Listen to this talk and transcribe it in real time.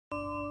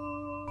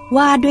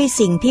ว่าด้วย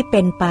สิ่งที่เ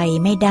ป็นไป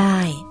ไม่ได้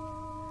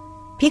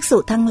ภิกษุ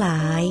ทั้งหล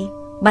าย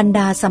บรรด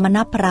าสมณ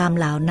พราหมณ์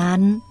เหล่านั้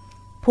น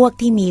พวก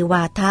ที่มีว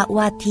าทะ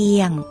ว่าเที่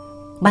ยง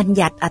บัญ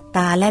ญัติอัตต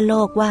าและโล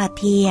กว่า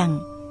เที่ยง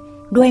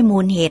ด้วยมู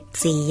ลเหตุ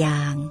สี่อย่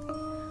าง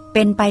เ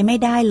ป็นไปไม่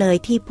ได้เลย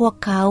ที่พวก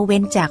เขาเว้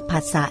นจากผั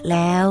สสะแ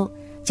ล้ว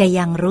จะ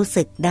ยังรู้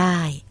สึกได้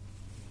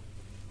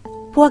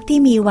พวกที่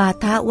มีวา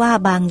ทะว่า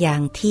บางอย่า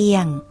งเที่ย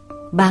ง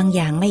บางอ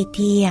ย่างไม่เ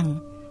ที่ยง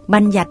บั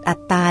ญญัติอั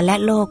ตตาและ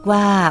โลก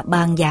ว่าบ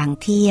างอย่าง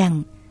เที่ยง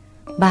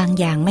บาง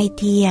อย่างไม่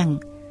เที่ยง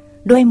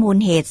ด้วยมูล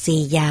เหตุ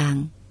สี่อย่าง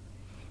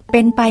เ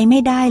ป็นไปไม่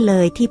ได้เล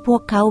ยที่พว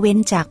กเขาเว้น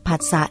จากผั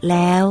สสะแ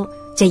ล้ว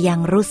จะยัง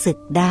รู้สึก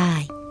ได้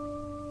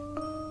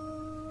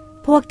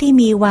พวกที่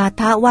มีวา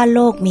ทะว่าโล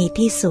กมี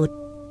ที่สุด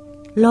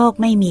โลก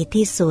ไม่มี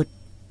ที่สุด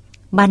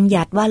บัญ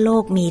ญัติว่าโล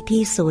กมี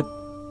ที่สุด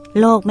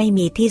โลกไม่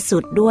มีที่สุ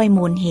ดด้วย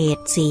มูลเห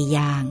ตุสี่อ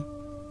ย่าง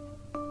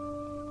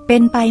เป็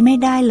นไปไม่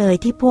ได้เลย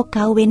ที่พวกเข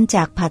าเว้นจ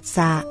ากผัสส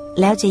ะ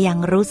แล้วจะยัง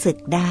รู้สึก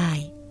ได้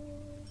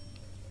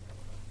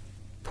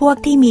พวก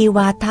ที่มีว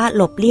าทะห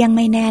ลบเลี่ยงไ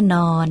ม่แน่น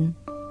อน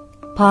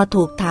พอ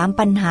ถูกถาม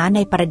ปัญหาใน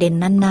ประเด็น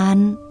นั้น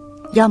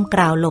ๆย่อมก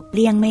ล่าวหลบเ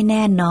ลี่ยงไม่แ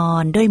น่นอ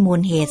นด้วยมู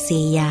ลเหตุ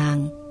สี่อย่าง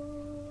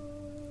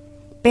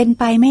เป็น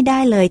ไปไม่ได้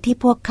เลยที่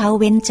พวกเขา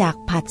เว้นจาก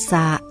ผัสส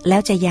ะแล้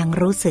วจะยัง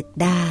รู้สึก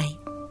ได้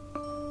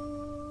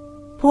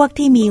พวก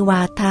ที่มีว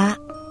าทะ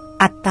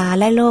อัตตา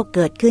และโลกเ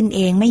กิดขึ้นเอ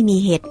งไม่มี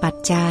เหตุปัจ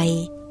จัย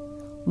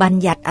บัญ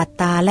ญัติอัต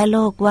ตาและโล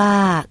กว่า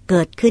เ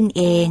กิดขึ้น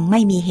เองไม่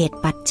มีเหตุ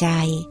ปัจจั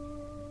ย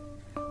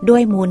ด้ว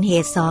ยมูลเห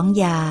ตุสอง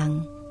อย่าง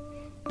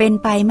เป็น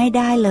ไปไม่ไ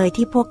ด้เลย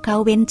ที่พวกเขา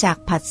เว้นจาก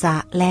ผัสสะ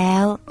แล้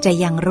วจะ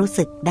ยังรู้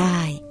สึกได้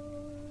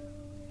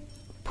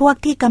พวก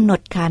ที่กำหน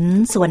ดขันธ์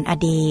ส่วนอ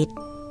ดีต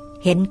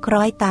เห็นคล้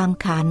อยตาม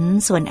ขันธ์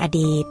ส่วนอ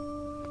ดีต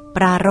ป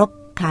รารภ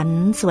ขัน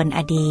ธ์ส่วนอ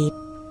ดีต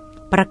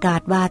ประกา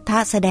ศวาทะ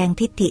แสดง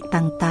ทิฏฐิ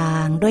ต่า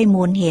งๆด้วย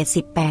มูลเหตุ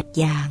18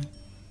อย่าง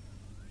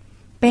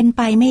เป็นไ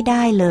ปไม่ไ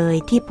ด้เลย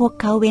ที่พวก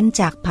เขาเว้น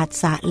จากผัส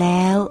สะแ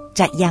ล้ว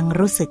จะยัง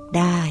รู้สึก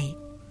ได้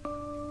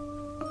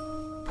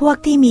พวก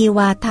ที่มีว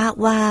าทะ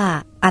ว่า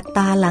อัตต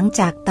าหลัง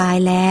จากตาย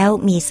แล้ว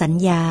มีสัญ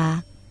ญา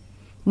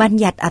บัญ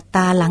ญัติอัตต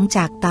าหลังจ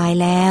ากตาย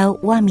แล้ว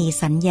ว่ามี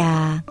สัญญา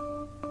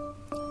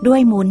ด้ว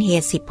ยมูลเห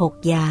ตุ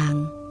16อย่าง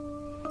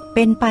เ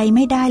ป็นไปไ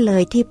ม่ได้เล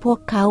ยที่พวก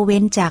เขาเว้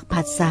นจาก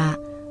ผัสสะ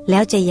แล้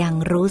วจะยัง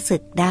รู้สึ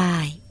กได้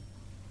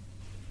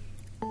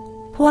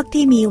พวก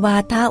ที่มีวา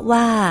ทะ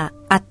ว่า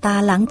อัตตา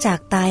หลังจาก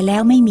ตายแล้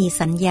วไม่มี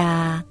สัญญา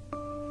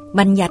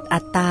บัญญัติอั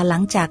ตตาหลั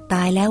งจากต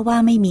ายแล้วว่า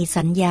ไม่มี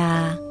สัญญา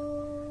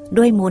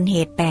ด้วยมูลเห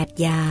ตุ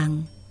8อย่าง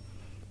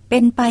เป็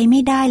นไปไ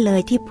ม่ได้เล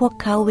ยที่พวก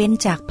เขาเว้น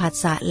จากผัส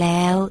สะแ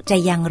ล้วจะ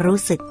ยังรู้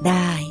สึกไ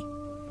ด้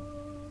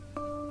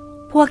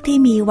พวกที่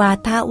มีวา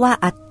ทะว่า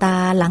อัตตา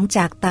หลังจ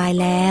ากตาย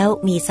แล้ว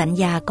มีสัญ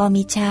ญาก็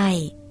มิใช่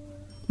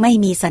ไม่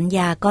มีสัญญ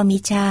าก็มิ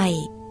ใช่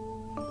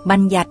บั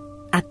ญญัติ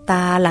อัตต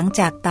าหลัง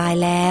จากตาย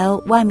แล้ว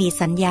ว่ามี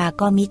สัญญา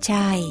ก็มิใ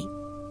ช่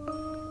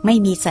ไม่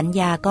มีสัญ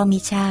ญาก็มิ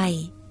ใช่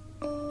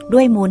ด้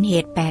วยมูลเห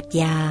ตุ8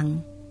อย่าง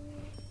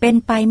เป็น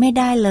ไปไม่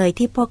ได้เลย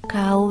ที่พวกเข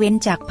าเว้น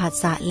จากผัส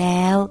สะแ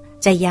ล้ว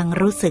จะยัง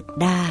รู้สึก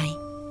ได้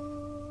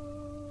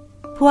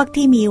พวก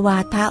ที่มีวา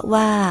ทะ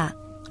ว่า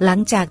หลัง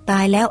จากตา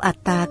ยแล้วอัต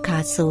ตาขา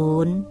ดศู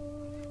นย์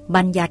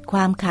บัญญัติคว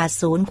ามขาด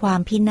ศูนย์ควา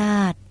มพินา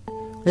ศ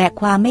และ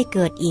ความไม่เ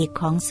กิดอีก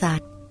ของสั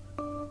ตว์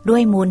ด้ว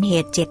ยมูลเห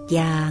ตุ7อ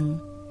ย่าง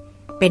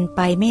เป็นไป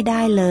ไม่ไ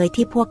ด้เลย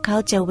ที่พวกเขา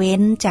จะเว้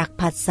นจาก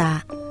ผัสสะ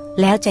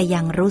แล้วจะ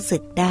ยังรู้สึ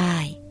กได้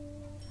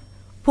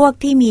พวก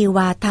ที่มีว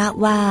าทะ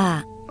ว่า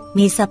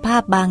มีสภา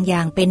พบางอย่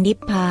างเป็นนิพ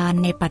พาน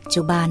ในปัจ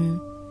จุบัน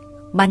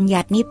บัญ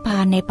ญัตินิพพา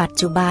นในปัจ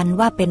จุบัน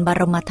ว่าเป็นบ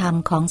รมธรรม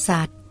ของ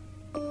สัตว์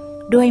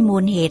ด้วยมู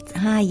ลเหตุ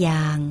5อย่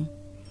าง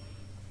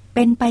เ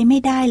ป็นไปไม่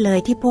ได้เลย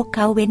ที่พวกเข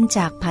าเว้นจ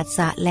ากผัสส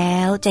ะแล้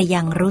วจะ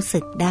ยังรู้สึ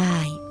กได้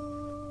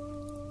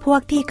พว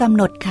กที่กำ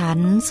หนดขัน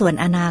ธ์ส่วน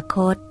อนาค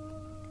ต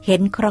เห็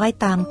นคล้อย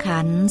ตามขั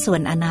นธ์ส่ว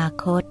นอนา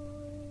คต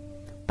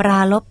ปรา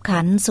ลบ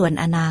ขันธ์ส่วน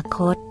อนาค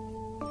ต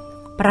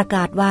ประก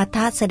าศวาท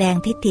ะแสดง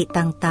ทิฏฐิ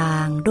ต่า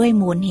งๆด้วย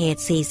มูลเห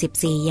ตุ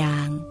44อย่า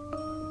ง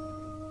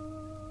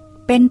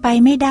เป็นไป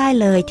ไม่ได้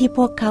เลยที่พ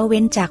วกเขาเ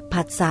ว้นจาก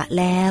ผัสสะ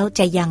แล้วจ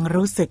ะยัง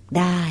รู้สึก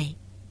ได้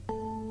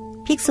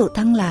ภิกษุ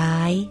ทั้งหลา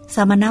ยส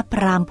มณพ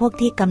ราหมณ์พวก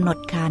ที่กำหนด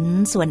ขันธ์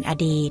ส่วนอ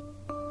ดีต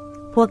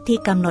พวกที่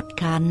กำหนด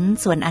ขันธ์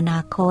ส่วนอนา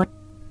คต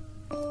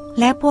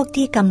และพวก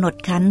ที่กำหนด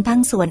ขันธ์ทั้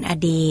งส่วนอ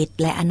ดีต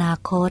และอนา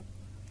คต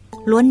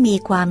ล้วนมี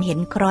ความเห็น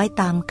คล้อย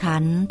ตามขั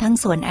นธ์ทั้ง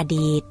ส่วนอ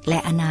ดีตและ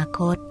อนาค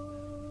ต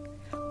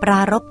ปร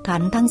ารภขั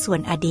นธ์ทั้งส่ว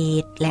นอดี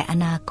ตและอ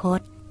นาคต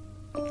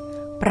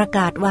ประก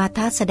าศวาท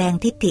ะแสดง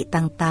ทิฏฐิ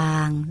ต่า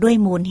งๆด้วย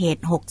มูลเห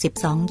ตุ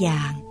62อย่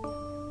าง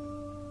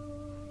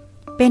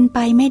เป็นไป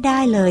ไม่ได้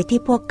เลยที่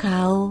พวกเข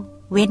า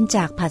เว้นจ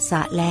ากผัสส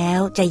ะแล้ว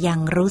จะยัง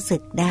รู้สึ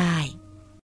กได้